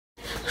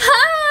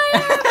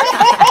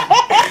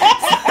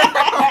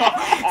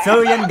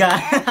So yan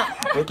guys.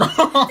 Ito.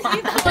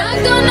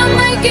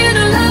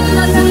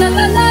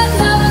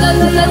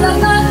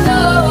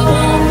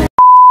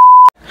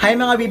 Hi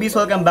mga bibis!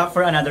 Welcome back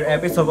for another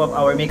episode of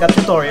our makeup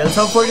tutorial.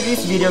 So for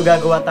this video,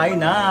 gagawa tayo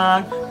ng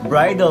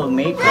bridal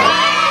makeup.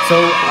 So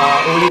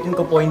ulitin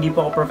ko po, hindi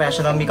po ako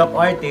professional makeup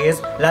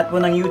artist. Lahat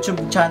po ng YouTube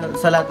channel,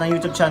 sa lahat ng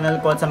YouTube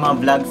channel ko at sa mga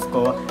vlogs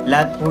ko,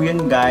 lahat po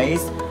yun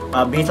guys,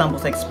 based lang po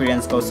sa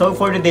experience ko. So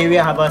for today, we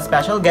have a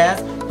special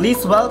guest.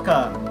 Please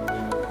welcome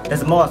the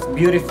most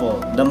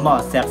beautiful, the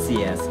most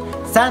sexiest,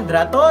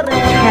 Sandra Torres!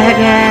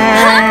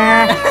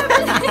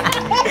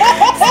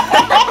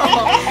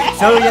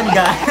 So yan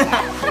guys.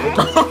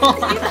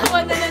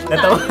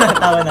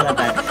 Natawa na lang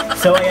tayo.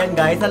 So ayan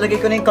guys,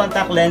 nalagay ko na yung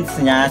contact lens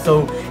niya.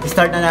 So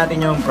start na natin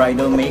yung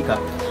bridal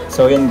makeup.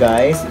 So yan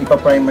guys,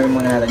 ipa-primer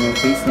muna natin yung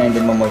face niya and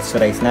then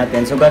ma-moisturize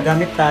natin. So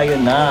gagamit tayo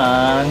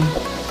ng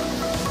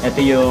ito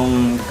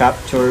yung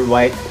Capture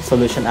White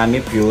Solution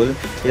Amipule.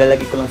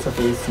 Ilalagay ko lang sa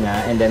face niya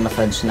and then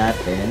massage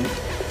natin.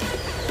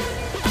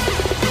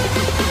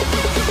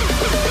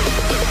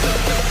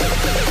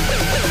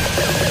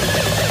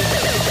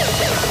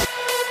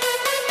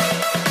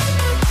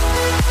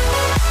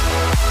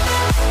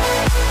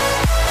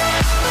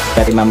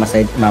 Dati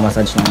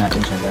mamassage lang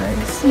natin siya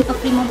guys. Makeup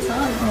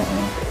massage.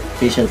 Oo.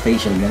 Facial,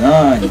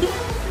 gano'n.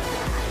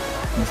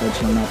 Massage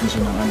lang natin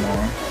siya ng ano.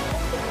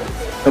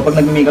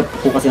 Kapag nag-makeup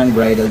po kasi ng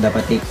bridal,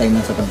 dapat take time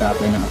lang sa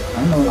pag-apply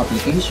ng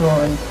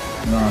application,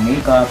 mga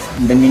makeup.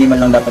 And then minimal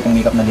lang dapat yung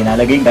makeup na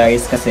dinalagay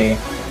guys kasi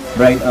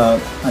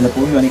ano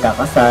po yun,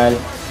 ikakasal.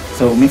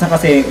 So minsan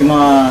kasi yung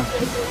mga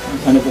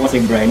po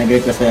kasi bride,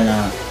 nag-request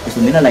na gusto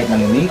nila light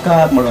lang yung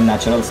makeup, more on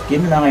natural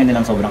skin lang, ngayon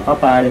nilang sobrang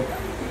kapal.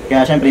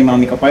 Kaya syempre yung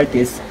mga makeup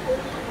artists,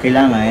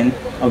 kailangan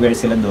aware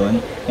sila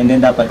doon. And then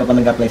dapat kapag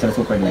nag-apply sila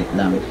super light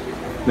lang.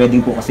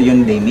 Wedding po kasi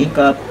yun, day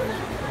makeup,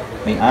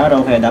 may araw,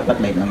 kaya dapat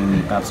light lang yung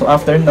makeup. So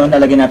after nun,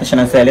 lalagyan natin siya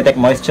ng Celitech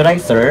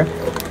Moisturizer.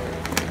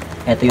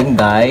 Ito yun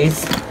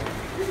guys.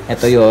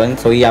 Ito yun.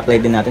 So i-apply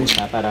din natin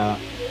siya para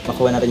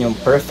makuha natin yung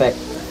perfect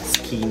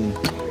skin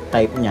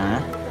type niya.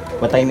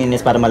 What I mean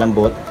is para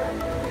malambot.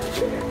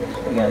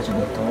 Lagyan siya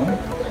dito.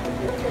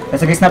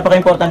 Kasi guys,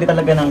 napaka-importante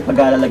talaga ng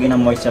pag-aalalagay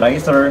ng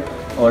moisturizer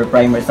or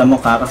primer sa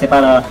mukha kasi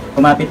para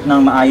kumapit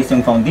ng maayos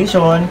yung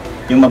foundation,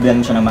 yung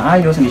mablend siya ng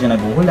maayos, hindi siya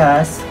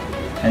naguhulas,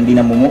 hindi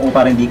namumuo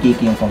para hindi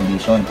cakey yung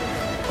foundation.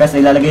 Kasi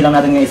ilalagay lang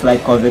natin ng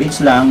slight coverage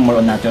lang, more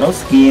on natural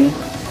skin.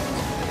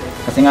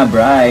 Kasi nga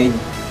bride,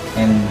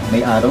 and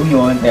may araw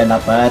yun, kaya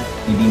dapat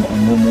hindi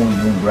maumumu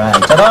yung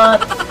bride. Charot!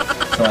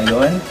 So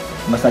ayun,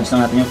 massage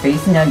lang natin yung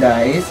face niya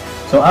guys.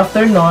 So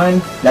after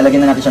nun,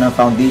 lalagyan na natin siya ng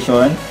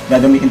foundation.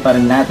 Gagamitin pa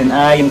rin natin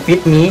yung Fit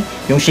Me.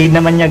 Yung shade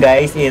naman niya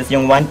guys is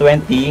yung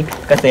 120.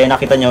 Kasi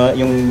nakita nyo,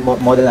 yung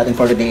model natin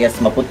for the day is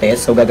maputi.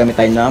 So gagamit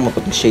tayo ng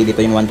maputi shade.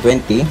 Ito yung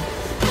 120.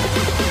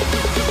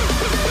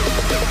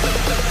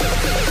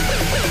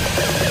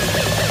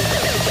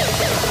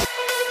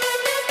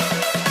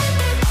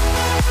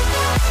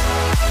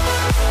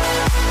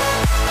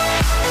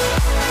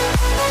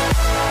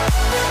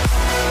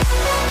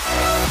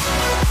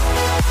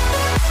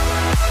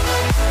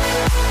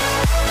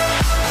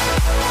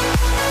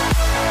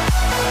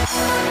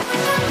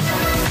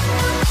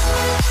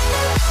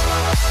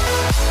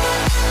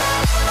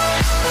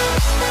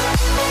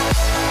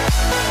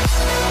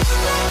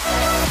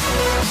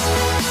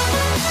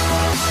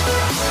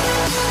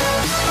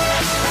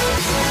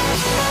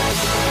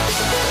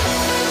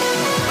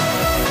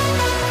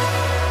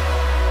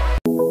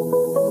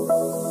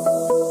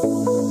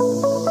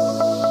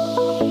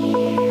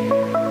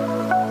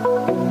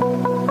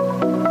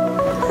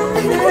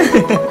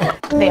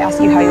 They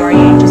ask you how you are,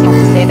 you just have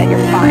to say that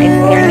you're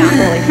fine. You're not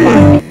really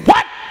fine.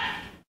 What?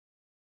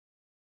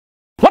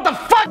 What the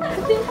fuck?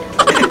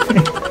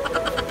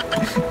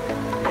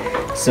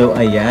 So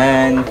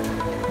ayan,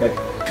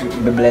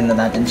 i-blend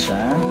na natin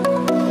siya.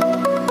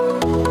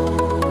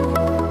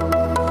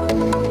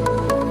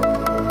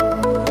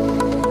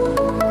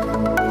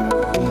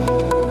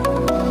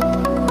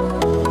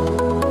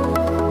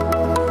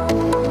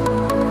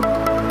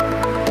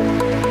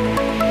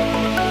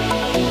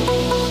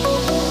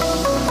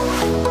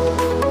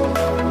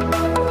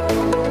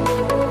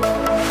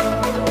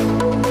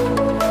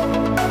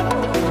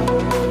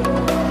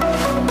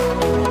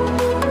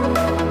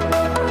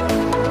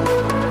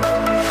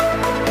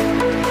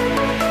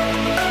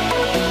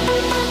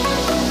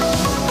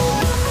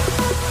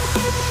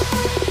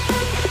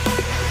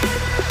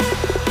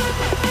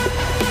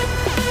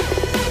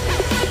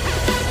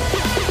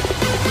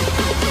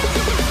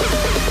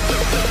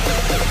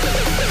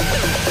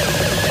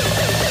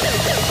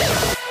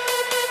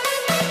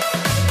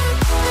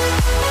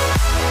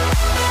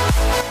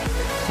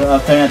 So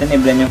after natin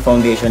i-blend yung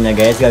foundation niya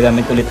guys,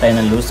 gagamit ulit tayo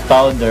ng loose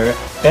powder.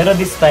 Pero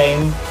this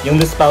time,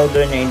 yung loose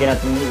powder niya, hindi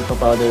natin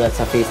ipapowder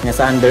sa face niya,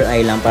 sa under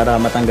eye lang para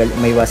matanggal,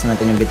 maiwasan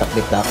natin yung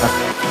bitak-bitak.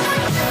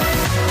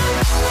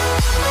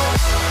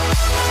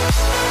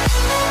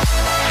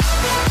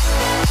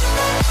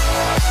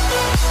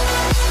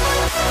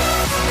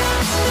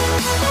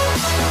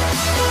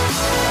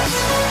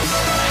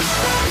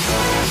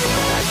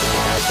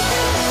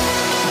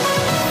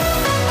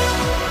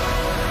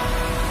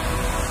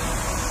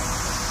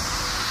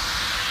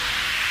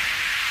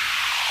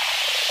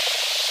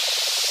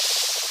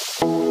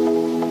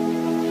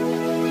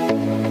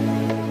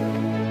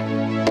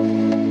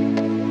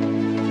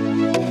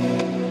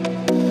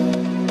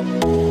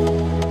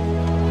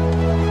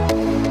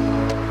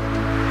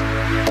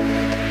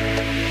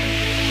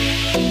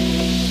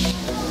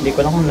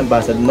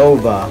 nabasa?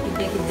 Nova.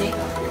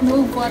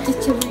 Nova,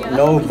 chichirya.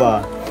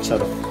 Nova.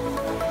 Charot.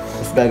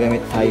 Tapos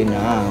gagamit tayo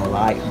ng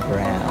light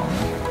brown.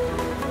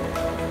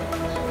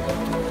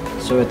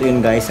 So ito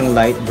yun guys, yung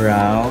light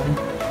brown.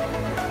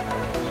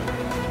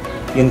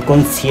 Yung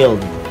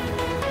concealed.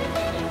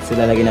 So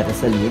lalagyan natin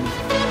sa lid.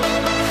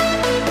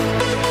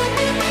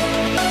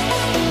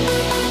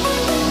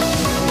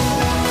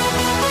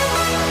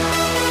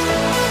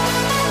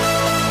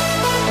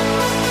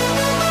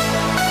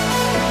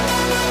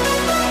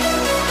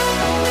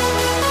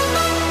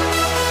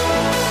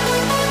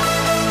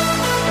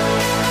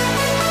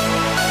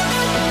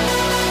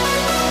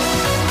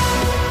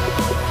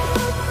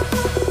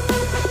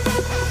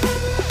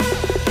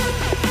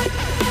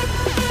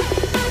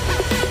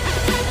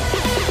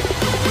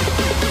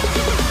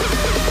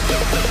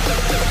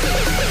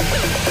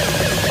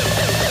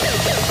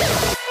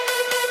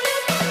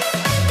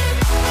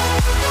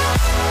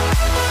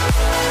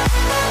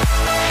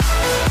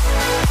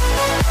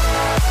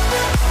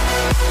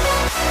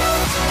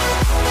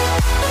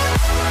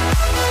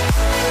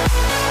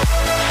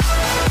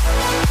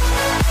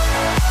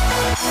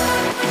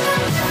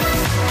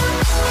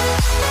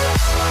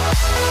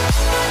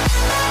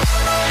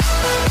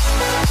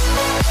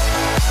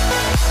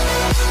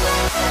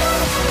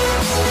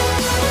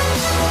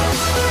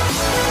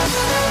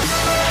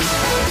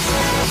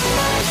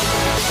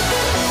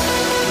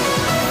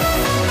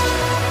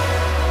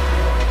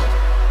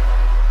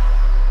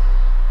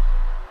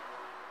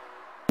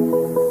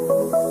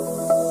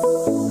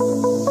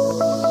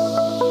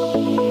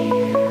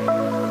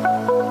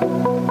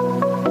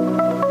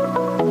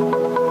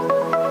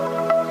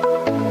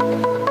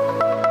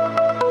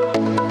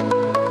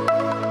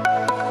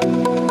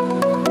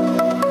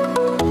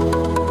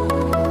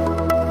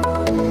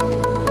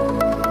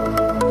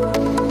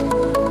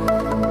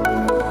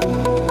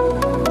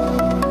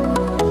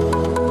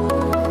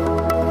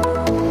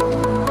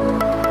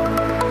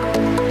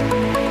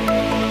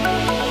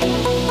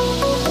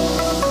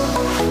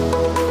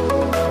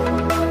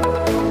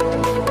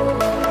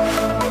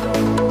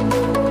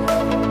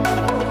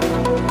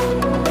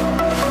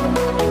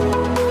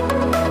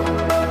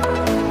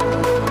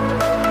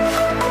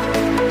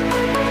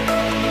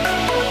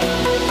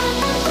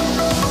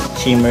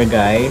 Shimmer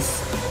guys,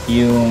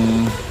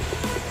 yung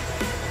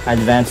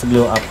advanced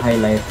glow up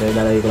highlighter,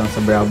 lalagay ko lang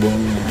sa brow bone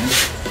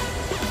niya.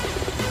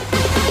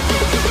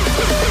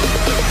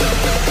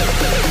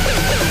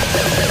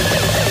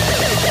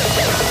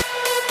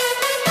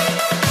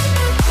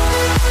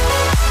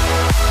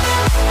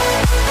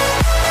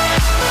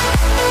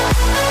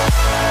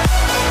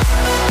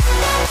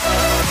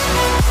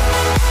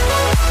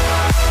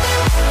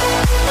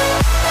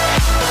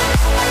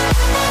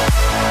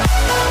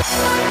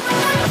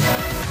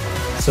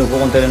 So,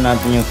 kukonturin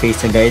natin yung face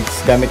niya guys.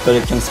 Gamit ko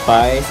ulit yung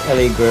Spice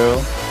LA Girl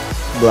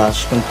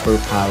Blush Contour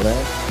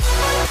Palette.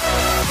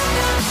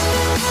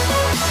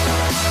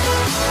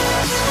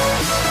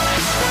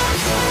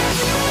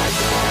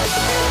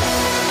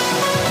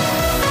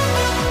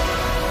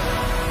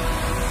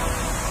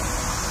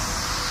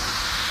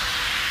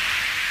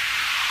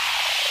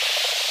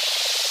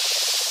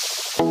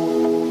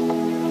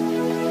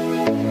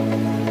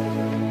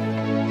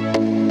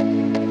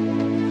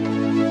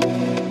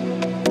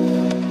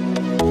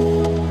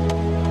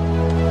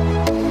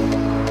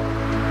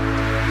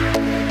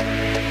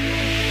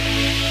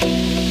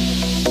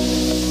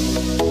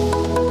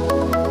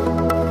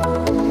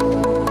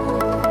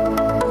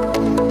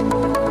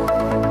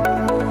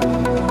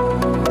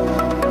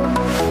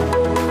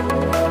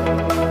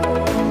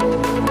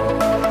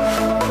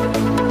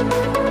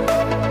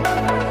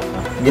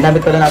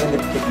 Ginamit pala natin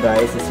lipstick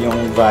guys is yung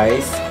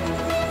Vice.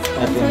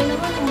 At yung...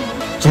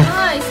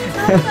 Nice!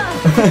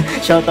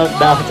 Shoutout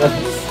daw.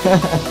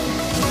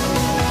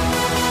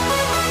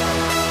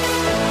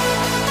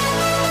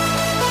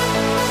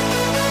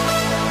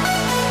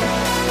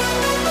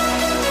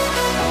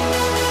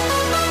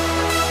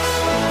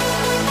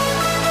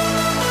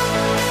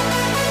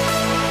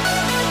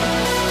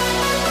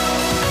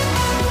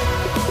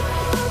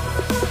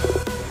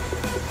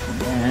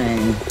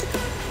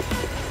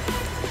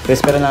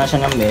 Tapos pero na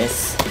siya ng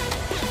mess.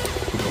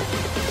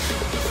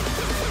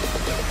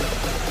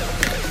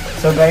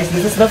 So guys,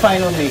 this is the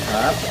final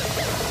makeup.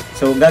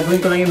 So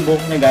gagawin ko lang yung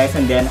buhok niya guys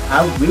and then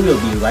we will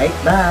be right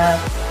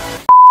back.